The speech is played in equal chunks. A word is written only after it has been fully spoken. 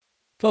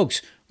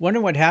Folks,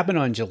 wonder what happened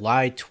on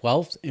July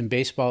 12th in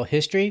baseball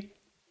history?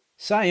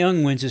 Cy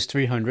Young wins his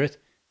 300th,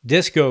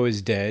 Disco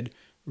is dead,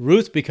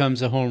 Ruth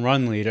becomes a home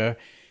run leader,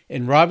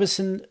 and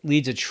Robinson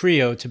leads a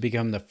trio to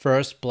become the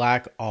first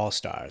black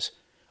All-Stars.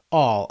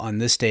 All on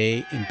this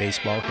day in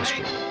baseball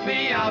history. Take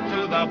me out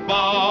to the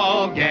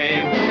ball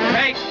game.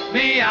 Take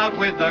me out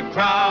with the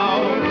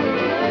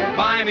crowd.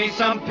 Buy me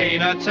some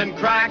peanuts and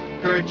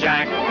Cracker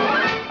Jack.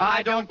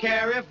 I don't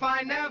care if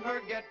I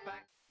never get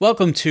back.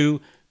 Welcome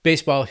to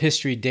Baseball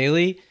History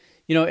Daily.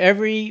 You know,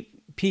 every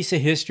piece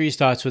of history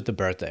starts with the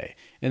birthday.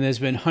 And there's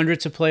been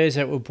hundreds of players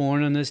that were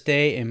born on this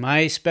day. And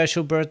my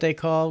special birthday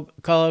call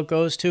out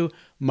goes to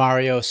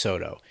Mario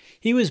Soto.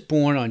 He was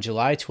born on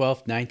July 12,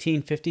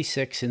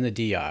 1956 in the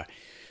DR.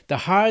 The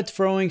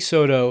hard-throwing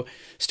Soto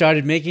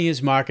started making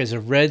his mark as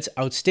a Reds'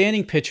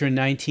 outstanding pitcher in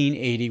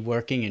 1980,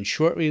 working in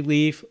short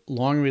relief,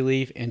 long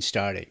relief, and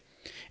starting.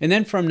 And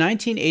then from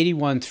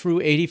 1981 through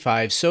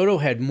 85, Soto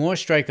had more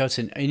strikeouts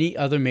than any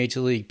other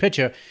major league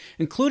pitcher,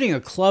 including a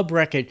club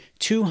record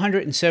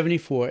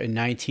 274 in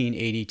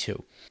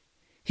 1982.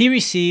 He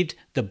received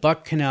the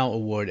Buck Canal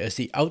Award as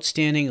the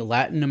outstanding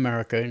Latin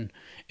American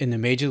in the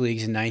major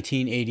leagues in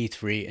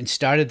 1983 and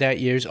started that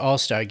year's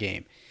All-Star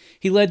game.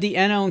 He led the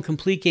NL in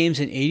complete games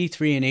in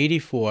 83 and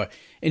 84,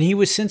 and he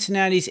was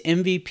Cincinnati's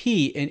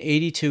MVP in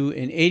 82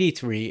 and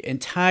 83 and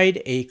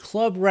tied a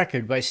club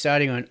record by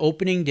starting on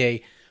opening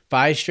day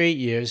 5 straight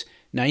years,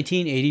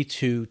 1982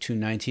 to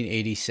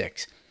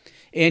 1986.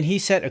 And he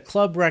set a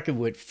club record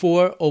with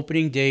 4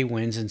 opening day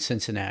wins in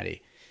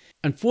Cincinnati.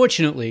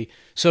 Unfortunately,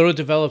 Soto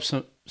developed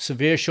some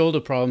severe shoulder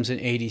problems in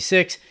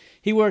 86.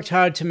 He worked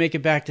hard to make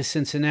it back to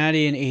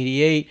Cincinnati in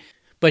 88,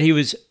 but he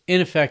was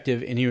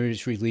ineffective and he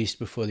was released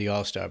before the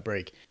All-Star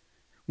break.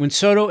 When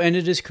Soto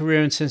ended his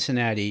career in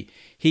Cincinnati,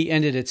 he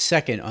ended at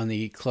second on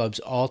the club's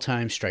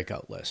all-time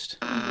strikeout list.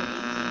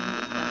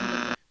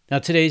 Now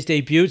today's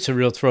debut's a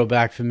real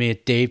throwback for me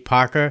at Dave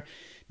Parker.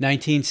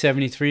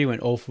 1973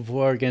 went 0 for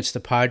 4 against the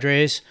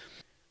Padres.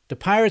 The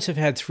Pirates have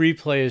had 3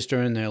 players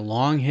during their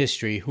long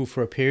history who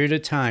for a period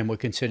of time were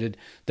considered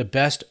the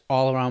best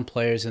all-around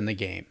players in the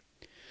game.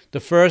 The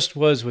first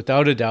was,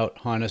 without a doubt,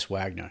 Honus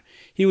Wagner.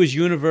 He was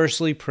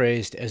universally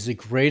praised as the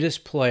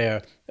greatest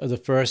player of the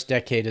first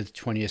decade of the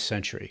 20th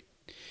century.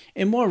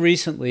 And more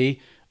recently,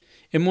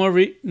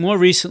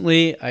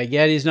 I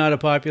get he's not a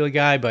popular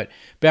guy, but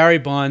Barry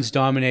Bonds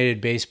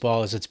dominated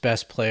baseball as its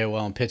best player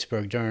while in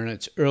Pittsburgh during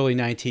its early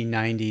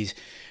 1990s,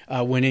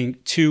 winning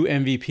 2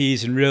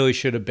 MVPs and really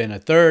should have been a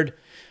third.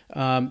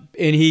 And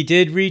he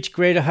did reach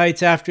greater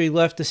heights after he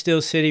left the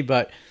Steel City,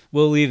 but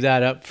we'll leave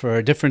that up for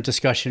a different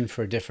discussion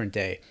for a different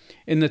day.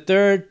 In the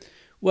third,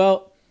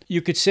 well,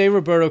 you could say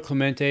Roberto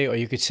Clemente or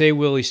you could say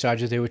Willie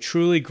Stargell. They were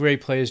truly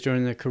great players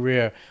during their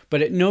career,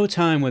 but at no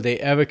time were they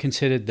ever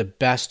considered the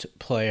best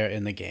player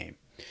in the game.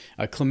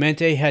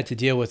 Clemente had to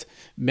deal with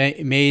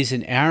Mays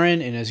and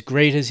Aaron, and as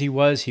great as he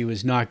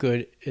was not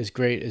good as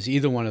great as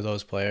either one of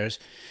those players.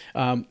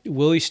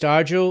 Willie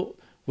Stargell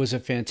was a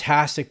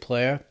fantastic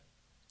player,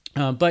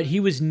 but he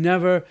was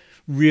never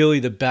really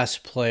the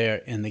best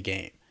player in the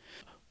game.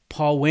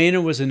 Paul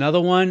Wainer was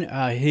another one.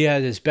 He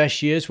had his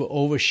best years were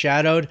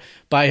overshadowed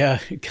by a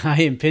guy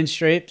in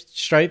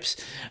pinstripes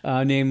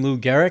named Lou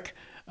Gehrig.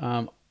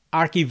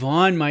 Archie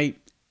Vaughan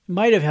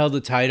might have held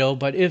the title,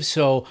 but if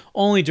so,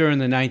 only during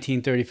the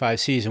 1935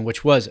 season,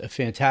 which was a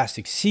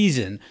fantastic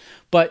season.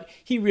 But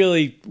he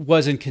really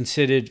wasn't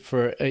considered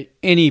for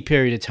any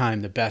period of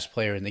time the best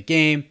player in the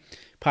game.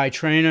 Pie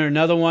Traynor,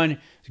 another one,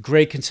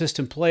 great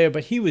consistent player,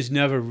 but he was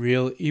not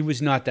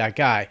that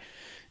guy.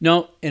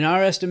 No, in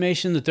our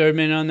estimation, the third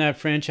man on that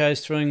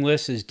franchise throwing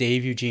list is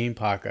Dave Eugene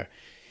Parker.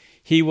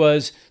 He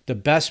was the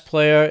best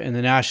player in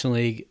the National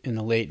League in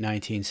the late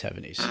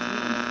 1970s.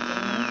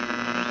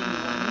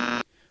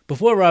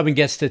 Before Robin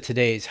gets to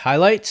today's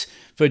highlights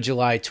for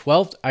July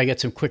 12th, I got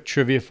some quick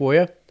trivia for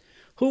you.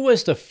 Who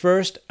was the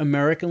first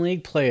American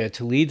League player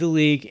to lead the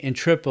league in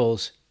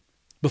triples?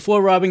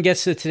 Before Robin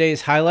gets to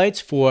today's highlights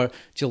for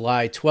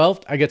July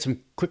 12th, I got some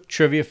quick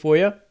trivia for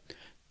you.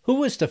 Who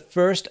was the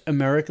first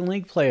American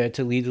League player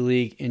to lead the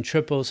league in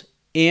triples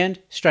and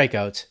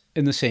strikeouts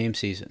in the same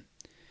season?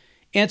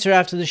 Answer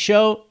after the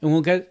show, and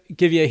we'll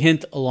give you a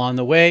hint along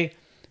the way.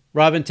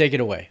 Robin, take it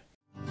away.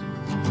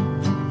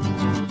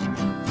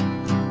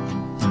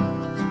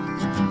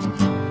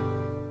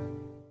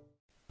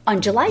 On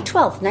July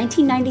 12,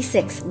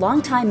 1996,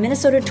 longtime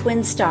Minnesota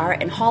Twins star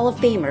and Hall of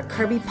Famer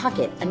Kirby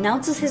Puckett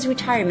announces his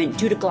retirement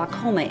due to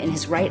glaucoma in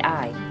his right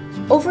eye.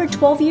 Over a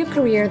 12-year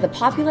career, the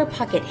popular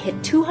Puckett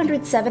hit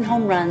 207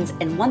 home runs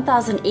and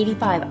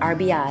 1,085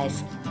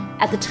 RBIs.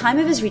 At the time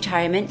of his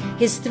retirement,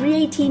 his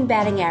 .318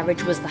 batting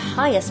average was the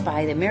highest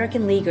by the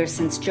American leaguers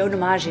since Joe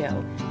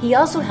DiMaggio. He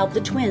also helped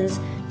the Twins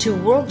to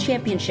World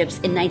Championships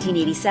in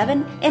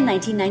 1987 and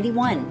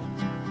 1991.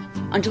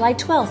 On July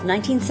 12,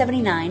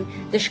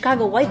 1979, the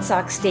Chicago White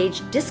Sox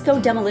staged Disco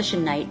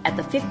Demolition Night at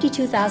the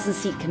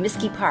 52,000-seat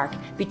Comiskey Park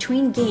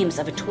between games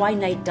of a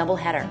twilight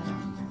doubleheader.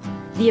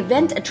 The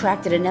event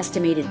attracted an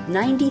estimated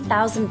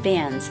 90,000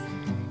 fans,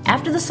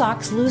 After the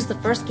Sox lose the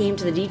first game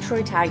to the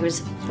Detroit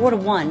Tigers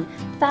 4-1,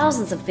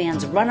 thousands of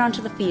fans run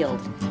onto the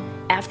field.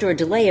 After a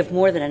delay of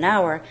more than an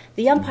hour,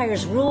 the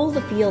umpires rule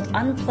the field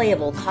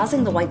unplayable,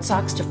 causing the White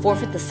Sox to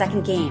forfeit the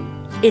second game.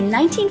 In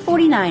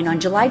 1949, on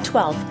July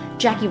 12th,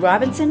 Jackie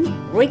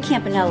Robinson, Roy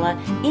Campanella,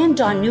 and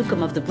Don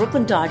Newcombe of the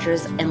Brooklyn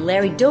Dodgers and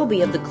Larry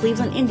Doby of the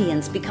Cleveland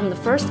Indians become the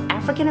first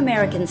African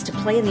Americans to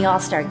play in the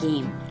All-Star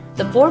Game.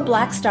 The four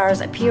Black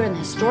Stars appear in the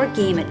historic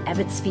game at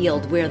Ebbets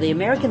Field, where the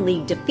American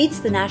League defeats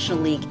the National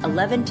League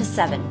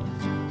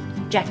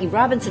 11-7. Jackie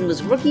Robinson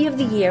was Rookie of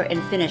the Year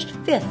and finished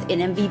 5th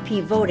in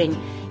MVP voting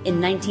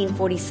in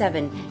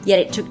 1947, yet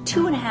it took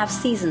 2.5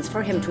 seasons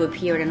for him to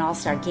appear in an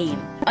All-Star game.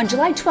 On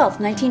July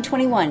 12,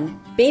 1921,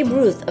 Babe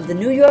Ruth of the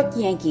New York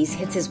Yankees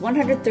hits his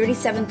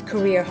 137th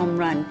career home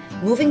run,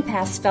 moving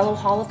past fellow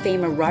Hall of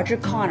Famer Roger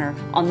Connor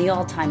on the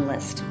all-time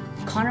list.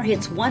 Connor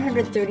hits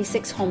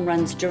 136 home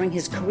runs during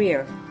his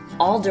career,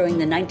 all during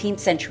the 19th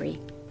century.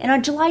 And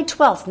on July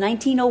 12,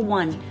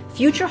 1901,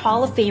 future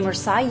Hall of Famer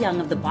Cy Young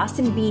of the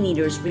Boston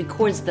Beaneaters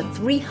records the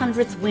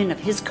 300th win of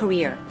his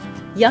career.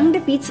 Young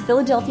defeats the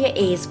Philadelphia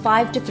Aís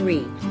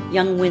 5-3.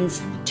 Young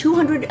wins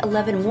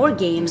 211 more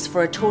games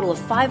for a total of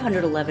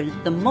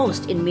 511, the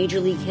most in Major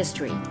League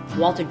history.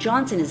 Walter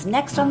Johnson is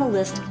next on the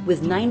list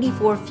with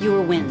 94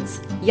 fewer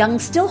wins. Young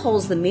still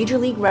holds the Major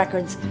League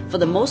records for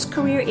the most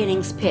career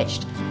innings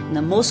pitched, and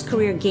the most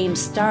career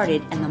games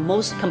started, and the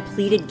most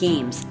completed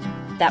games.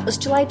 That was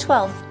July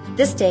 12th,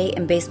 this day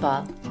in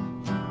baseball.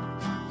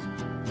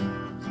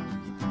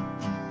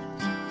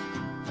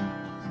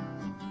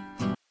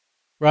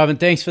 Robin,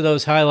 thanks for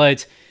those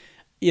highlights.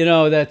 You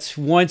know, that's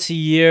once a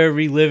year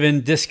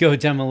reliving Disco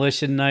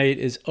Demolition Night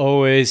is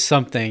always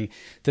something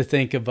to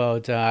think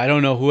about. I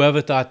don't know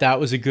whoever thought that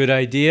was a good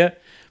idea,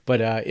 but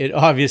it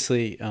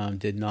obviously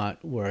did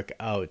not work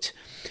out.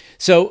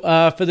 So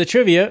for the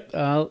trivia,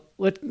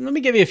 let me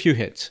give you a few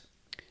hints.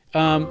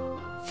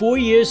 4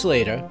 years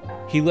later,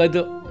 he led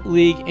the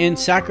league in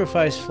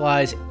sacrifice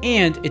flies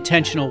and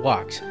intentional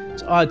walks.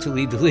 It's odd to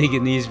lead the league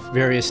in these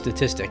various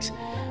statistics.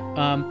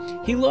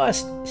 He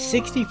lost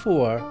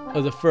 64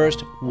 of the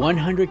first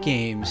 100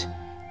 games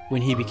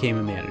when he became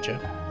a manager.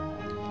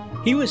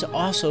 He was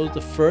also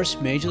the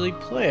first Major League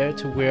player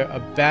to wear a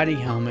batting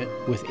helmet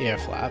with air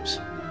flaps,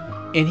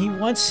 and he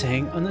once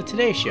sang on the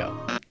Today Show.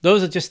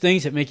 Those are just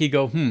things that make you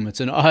go,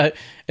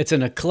 it's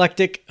an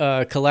eclectic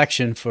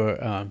collection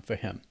for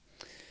him.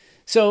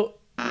 So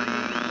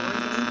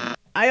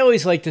I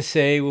always like to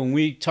say when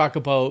we talk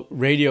about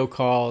radio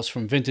calls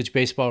from Vintage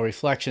Baseball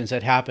Reflections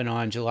that happen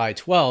on July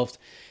 12th,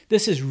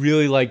 this is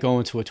really like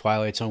going to a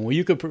Twilight Zone where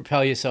you could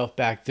propel yourself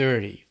back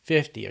 30,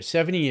 50, or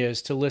 70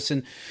 years to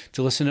listen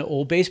to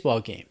old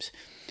baseball games.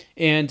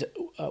 And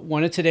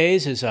one of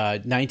today's is a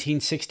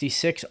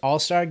 1966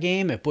 All-Star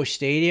game at Busch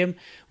Stadium,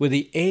 where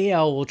the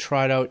AL will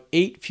trot out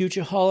 8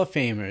 future Hall of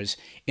Famers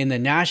in the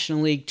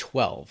National League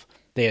 12.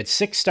 They had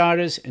 6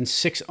 starters and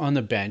 6 on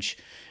the bench,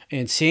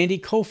 and Sandy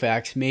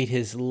Koufax made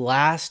his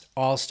last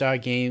All-Star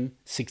game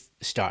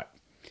start.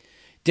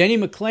 Denny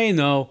McLain,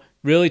 though,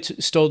 really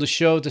stole the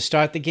show to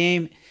start the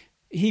game.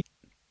 He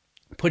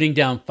putting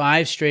down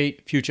 5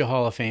 straight future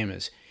Hall of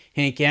Famers: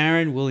 Hank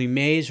Aaron, Willie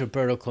Mays,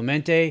 Roberto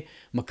Clemente,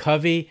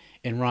 McCovey,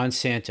 and Ron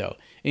Santo.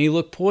 And he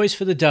looked poised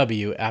for the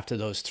W after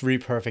those 3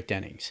 perfect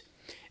innings.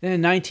 Then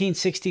in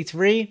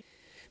 1963,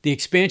 the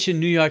expansion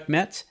New York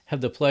Mets have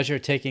the pleasure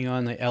of taking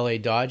on the LA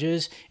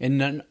Dodgers,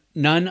 and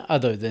none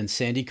other than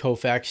Sandy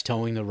Koufax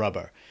towing the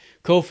rubber.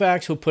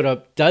 Koufax will put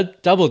up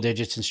double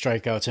digits in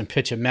strikeouts and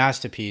pitch a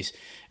masterpiece.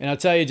 And I'll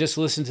tell you, just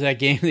listen to that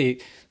game.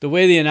 The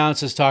way the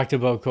announcers talked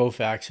about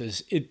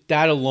Koufax,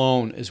 that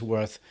alone is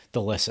worth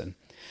the listen.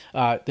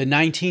 The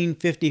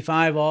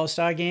 1955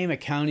 All-Star game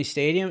at County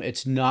Stadium,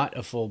 it's not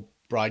a full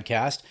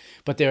broadcast,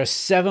 but there are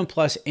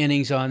 7+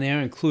 innings on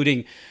there,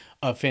 including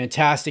a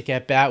fantastic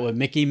at-bat with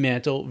Mickey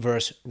Mantle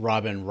versus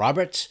Robin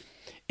Roberts.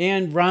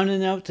 And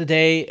rounding out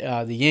today,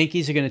 the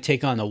Yankees are going to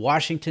take on the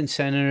Washington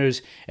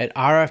Senators at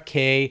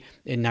RFK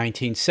in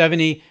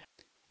 1970.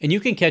 And you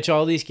can catch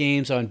all these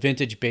games on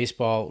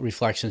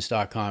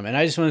VintageBaseballReflections.com. And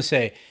I just want to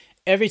say,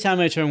 every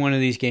time I turn one of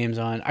these games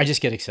on, I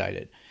just get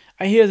excited.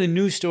 I hear the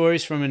news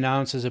stories from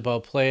announcers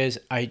about players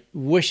I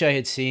wish I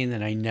had seen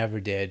that I never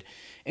did.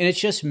 And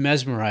it's just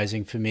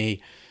mesmerizing for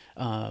me.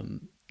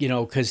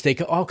 Because they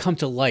all come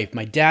to life.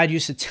 My dad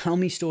used to tell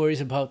me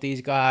stories about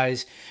these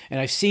guys,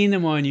 and I've seen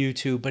them on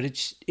YouTube, but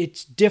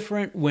it's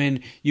different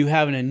when you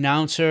have an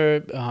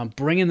announcer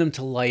bringing them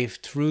to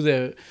life through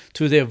their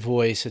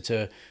voice. It's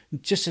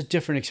just a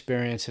different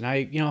experience, and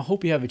I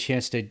hope you have a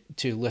chance to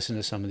listen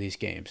to some of these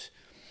games.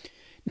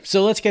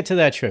 So let's get to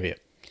that trivia.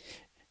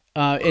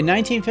 In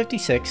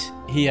 1956,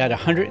 he had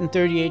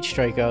 138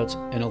 strikeouts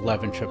and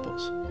 11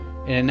 triples.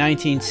 And in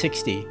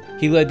 1960,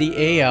 he led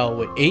the AL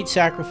with 8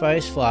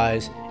 sacrifice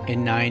flies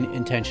and 9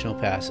 intentional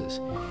passes.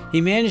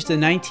 He managed the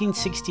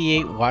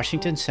 1968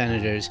 Washington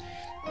Senators,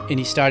 and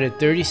he started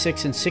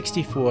 36 and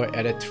 64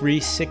 at a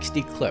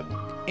 360 clip.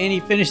 And he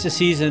finished the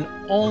season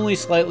only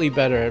slightly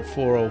better at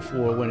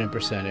 404 winning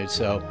percentage.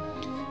 So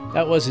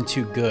that wasn't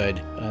too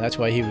good. That's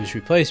why he was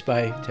replaced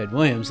by Ted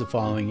Williams the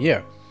following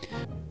year.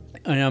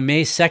 On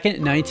May 2nd,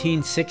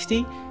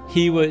 1960,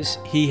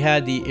 he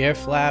had the air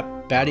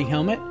flap batting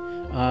helmet.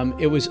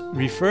 It was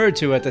referred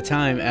to at the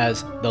time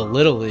as the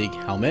Little League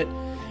helmet.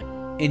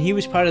 And he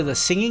was part of the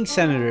Singing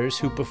Senators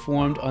who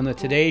performed on the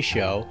Today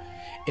Show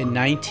in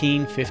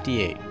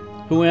 1958.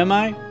 Who am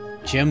I?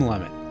 Jim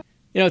Lemon.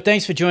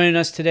 Thanks for joining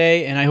us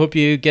today, and I hope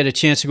you get a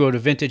chance to go to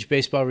Vintage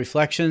Baseball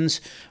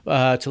Reflections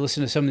to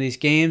listen to some of these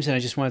games. And I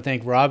just want to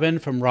thank Robin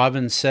from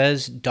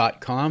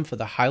robinsays.com for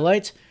the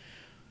highlights,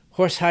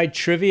 Horsehide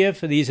Trivia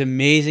for these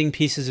amazing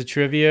pieces of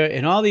trivia,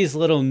 and all these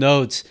little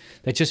notes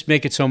that just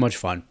make it so much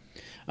fun.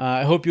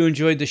 I hope you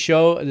enjoyed the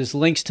show. There's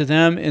links to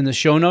them in the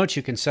show notes.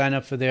 You can sign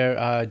up for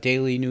their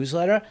daily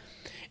newsletter.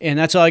 And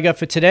that's all I got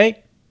for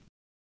today.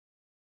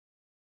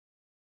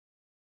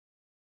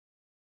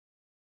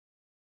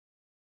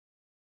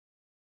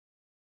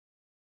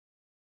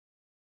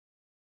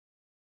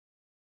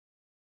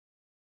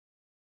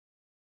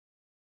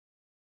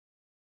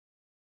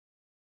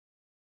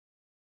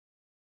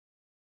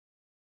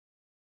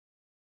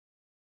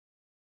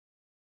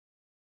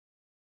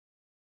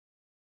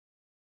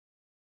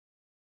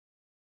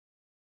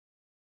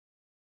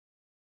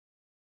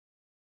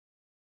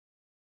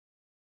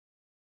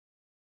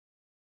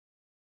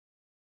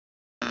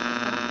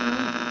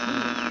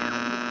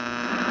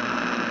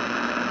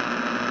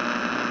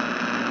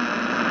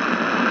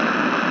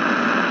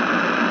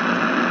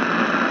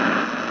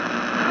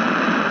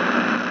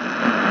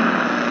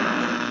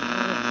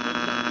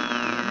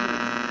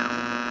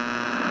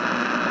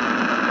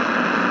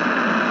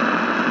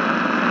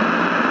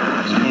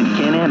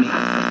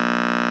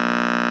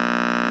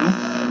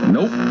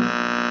 Nope.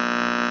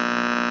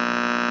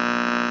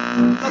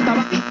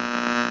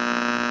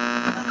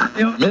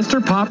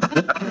 Mr. Pop.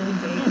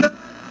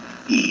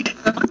 Eat.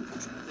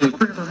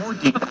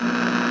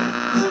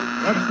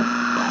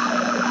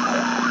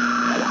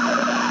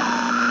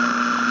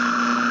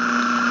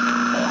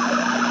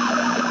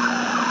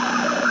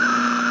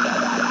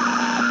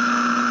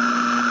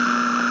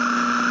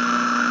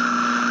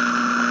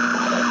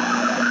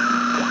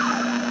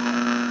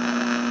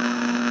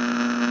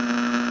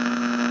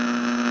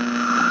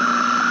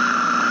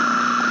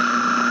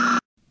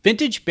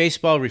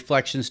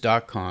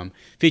 VintageBaseballReflections.com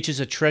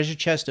features a treasure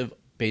chest of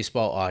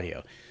baseball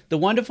audio. The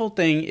wonderful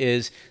thing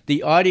is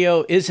the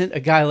audio isn't a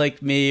guy like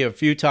me or a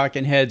few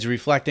talking heads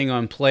reflecting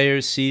on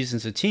players,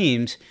 seasons, or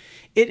teams.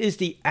 It is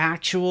the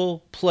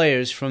actual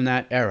players from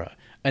that era,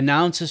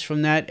 announcers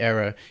from that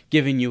era,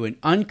 giving you an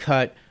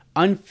uncut,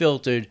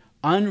 unfiltered,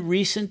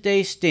 unrecent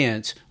day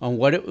stance on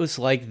what it was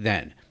like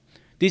then.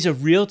 These are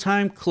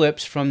real-time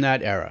clips from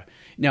that era.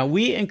 Now,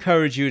 we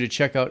encourage you to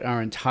check out our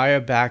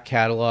entire back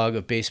catalog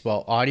of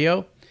baseball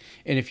audio.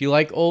 And if you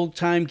like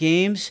old-time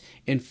games,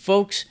 and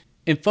folks,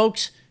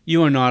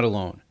 you are not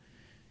alone.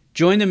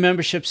 Join the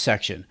membership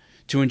section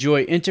to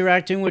enjoy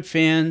interacting with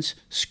fans,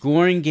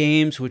 scoring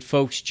games with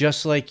folks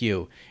just like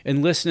you,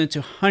 and listening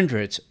to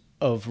hundreds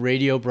of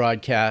radio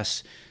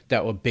broadcasts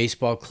that were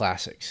baseball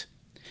classics.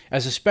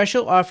 As a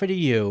special offer to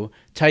you,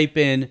 type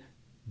in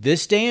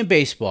 "This Day in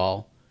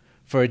Baseball"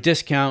 for a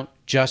discount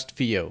just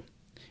for you.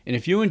 And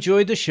if you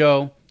enjoyed the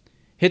show,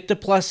 hit the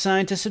plus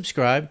sign to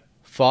subscribe,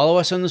 follow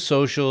us on the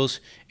socials,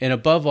 and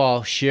above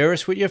all, share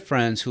us with your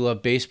friends who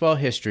love baseball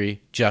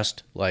history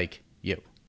just like you.